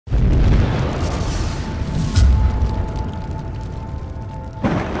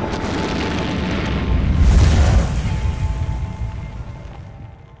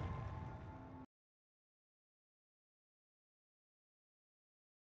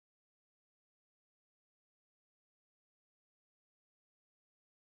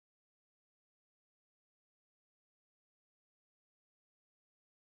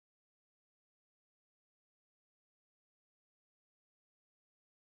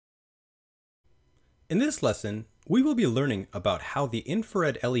In this lesson, we will be learning about how the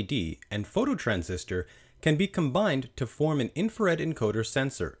infrared LED and phototransistor can be combined to form an infrared encoder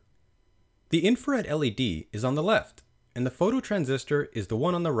sensor. The infrared LED is on the left, and the phototransistor is the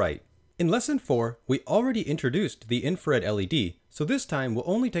one on the right. In Lesson 4, we already introduced the infrared LED, so this time we'll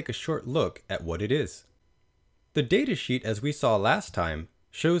only take a short look at what it is. The datasheet, as we saw last time,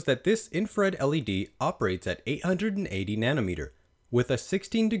 shows that this infrared LED operates at 880 nanometer, with a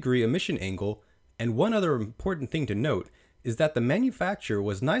 16-degree emission angle, and one other important thing to note is that the manufacturer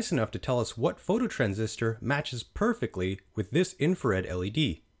was nice enough to tell us what phototransistor matches perfectly with this infrared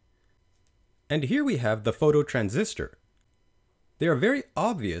LED. And here we have the phototransistor. They are very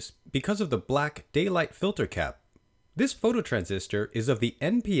obvious because of the black daylight filter cap. This phototransistor is of the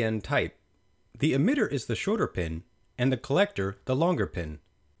NPN type. The emitter is the shorter pin, and the collector the longer pin.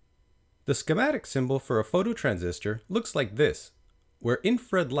 The schematic symbol for a phototransistor looks like this, where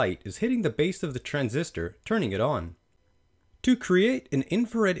infrared light is hitting the base of the transistor, turning it on. To create an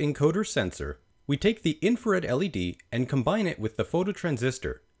infrared encoder sensor, we take the infrared LED and combine it with the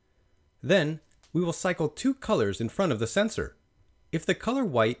phototransistor. Then, we will cycle two colors in front of the sensor. If the color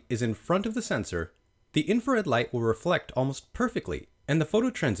white is in front of the sensor, the infrared light will reflect almost perfectly, and the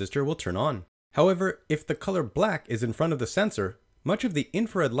phototransistor will turn on. However, if the color black is in front of the sensor, much of the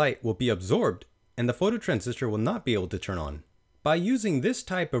infrared light will be absorbed, and the phototransistor will not be able to turn on. By using this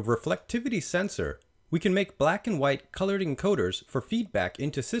type of reflectivity sensor, we can make black and white colored encoders for feedback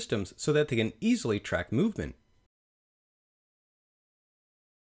into systems so that they can easily track movement.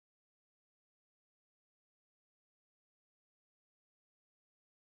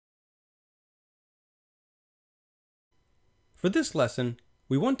 For this lesson,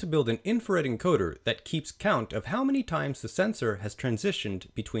 we want to build an infrared encoder that keeps count of how many times the sensor has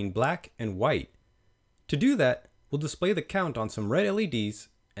transitioned between black and white. To do that, we'll display the count on some red LEDs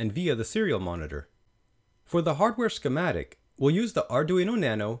and via the serial monitor. For the hardware schematic, we'll use the Arduino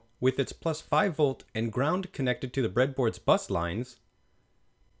Nano with its +5 volt and ground connected to the breadboard's bus lines.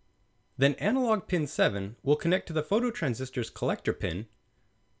 Then analog pin 7 will connect to the phototransistor's collector pin,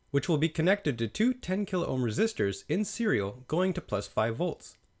 which will be connected to two 10 kilo ohm resistors in serial going to +5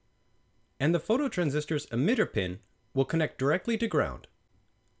 volts. And the phototransistor's emitter pin will connect directly to ground.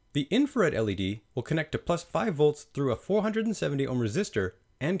 The infrared LED will connect to +5 volts through a 470 ohm resistor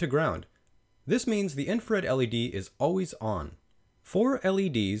and to ground. This means the infrared LED is always on. 4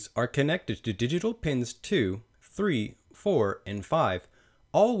 LEDs are connected to digital pins 2, 3, 4, and 5,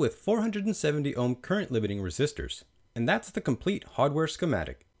 all with 470 ohm current limiting resistors. And that's the complete hardware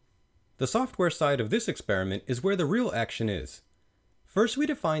schematic. The software side of this experiment is where the real action is. First, we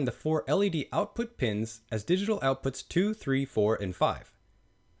define the 4 LED output pins as digital outputs 2, 3, 4, and 5.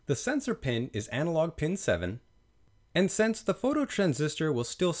 The sensor pin is analog pin 7, and since the phototransistor will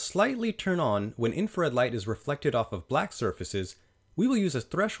still slightly turn on when infrared light is reflected off of black surfaces, we will use a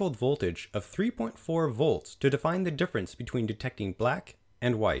threshold voltage of 3.4 volts to define the difference between detecting black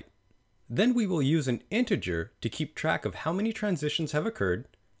and white. Then we will use an integer to keep track of how many transitions have occurred,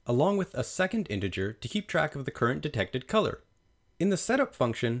 along with a second integer to keep track of the current detected color. In the setup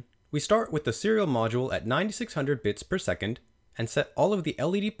function, we start with the serial module at 9600 bits per second and set all of the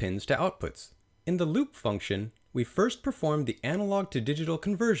LED pins to outputs. In the loop function, we first perform the analog to digital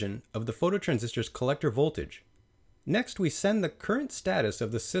conversion of the phototransistor's collector voltage. Next, we send the current status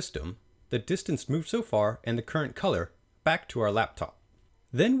of the system, the distance moved so far, and the current color back to our laptop.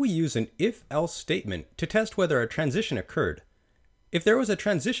 Then we use an if-else statement to test whether a transition occurred. If there was a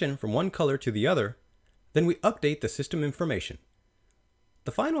transition from one color to the other, then we update the system information.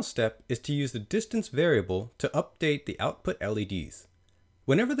 The final step is to use the distance variable to update the output LEDs.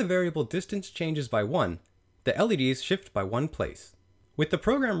 Whenever the variable distance changes by 1, the LEDs shift by 1 place. With the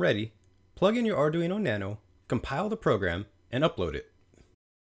program ready, plug in your Arduino Nano, compile the program, and upload it.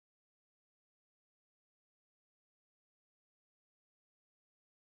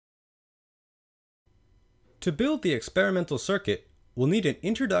 To build the experimental circuit, we'll need an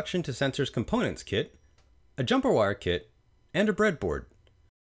Introduction to Sensors Components kit, a jumper wire kit, and a breadboard.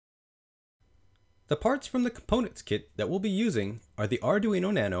 The parts from the components kit that we'll be using are the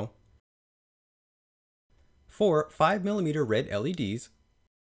Arduino Nano, 4 5mm red LEDs,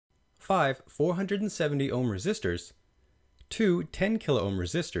 5 470 ohm resistors, 2 10 kilo ohm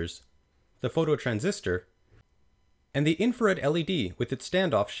resistors, the phototransistor, and the infrared LED with its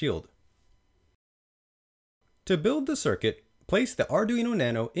standoff shield. To build the circuit, place the Arduino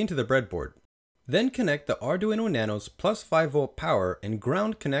Nano into the breadboard. Then connect the Arduino Nano's +5 volt power and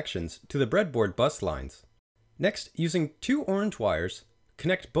ground connections to the breadboard bus lines. Next, using 2 orange wires,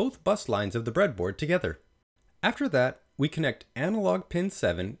 connect both bus lines of the breadboard together. After that, we connect analog pin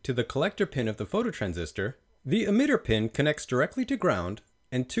 7 to the collector pin of the phototransistor, the emitter pin connects directly to ground,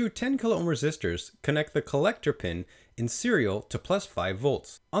 and two 10 kilo ohm resistors connect the collector pin in serial to plus 5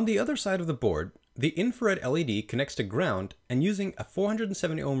 volts. On the other side of the board, the infrared LED connects to ground and using a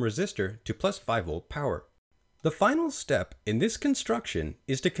 470 ohm resistor to plus 5 volt power. The final step in this construction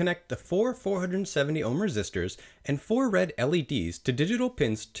is to connect the four 470 ohm resistors and four red LEDs to digital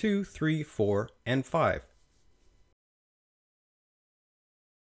pins 2, 3, 4, and 5.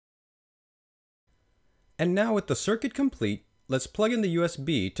 And now with the circuit complete, let's plug in the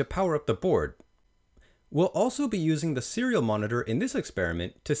USB to power up the board. We'll also be using the serial monitor in this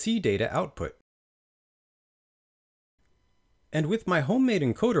experiment to see data output. And with my homemade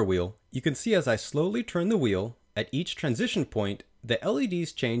encoder wheel, you can see as I slowly turn the wheel, at each transition point, the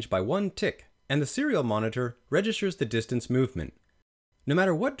LEDs change by 1 tick, and the serial monitor registers the distance movement. No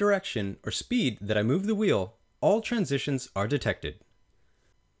matter what direction or speed that I move the wheel, all transitions are detected.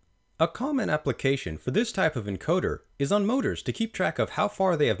 A common application for this type of encoder is on motors to keep track of how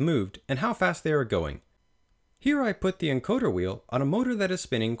far they have moved and how fast they are going. Here I put the encoder wheel on a motor that is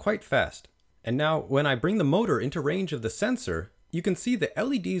spinning quite fast. And now when I bring the motor into range of the sensor, you can see the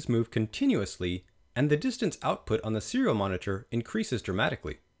LEDs move continuously and the distance output on the serial monitor increases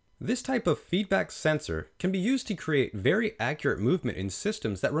dramatically. This type of feedback sensor can be used to create very accurate movement in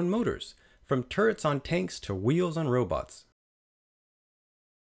systems that run motors, from turrets on tanks to wheels on robots.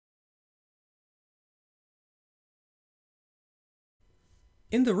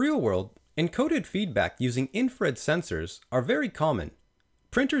 In the real world, encoded feedback using infrared sensors are very common.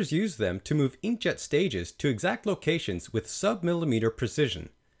 Printers use them to move inkjet stages to exact locations with sub-millimeter precision.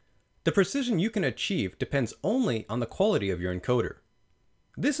 The precision you can achieve depends only on the quality of your encoder.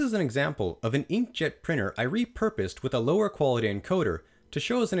 This is an example of an inkjet printer I repurposed with a lower quality encoder to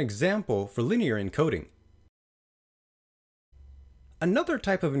show as an example for linear encoding. Another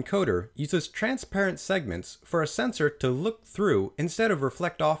type of encoder uses transparent segments for a sensor to look through instead of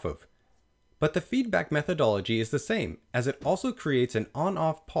reflect off of. But the feedback methodology is the same, as it also creates an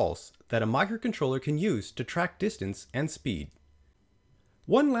on-off pulse that a microcontroller can use to track distance and speed.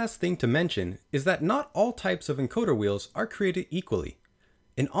 One last thing to mention is that not all types of encoder wheels are created equally.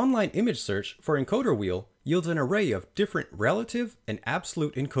 An online image search for encoder wheel yields an array of different relative and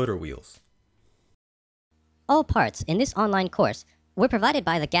absolute encoder wheels. All parts in this online course were provided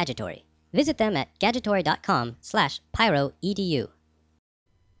by the Gadgetory. Visit them at gadgetory.com/PyroEDU.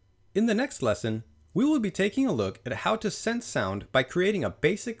 In the next lesson, we will be taking a look at how to sense sound by creating a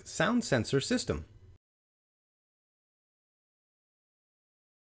basic sound sensor system.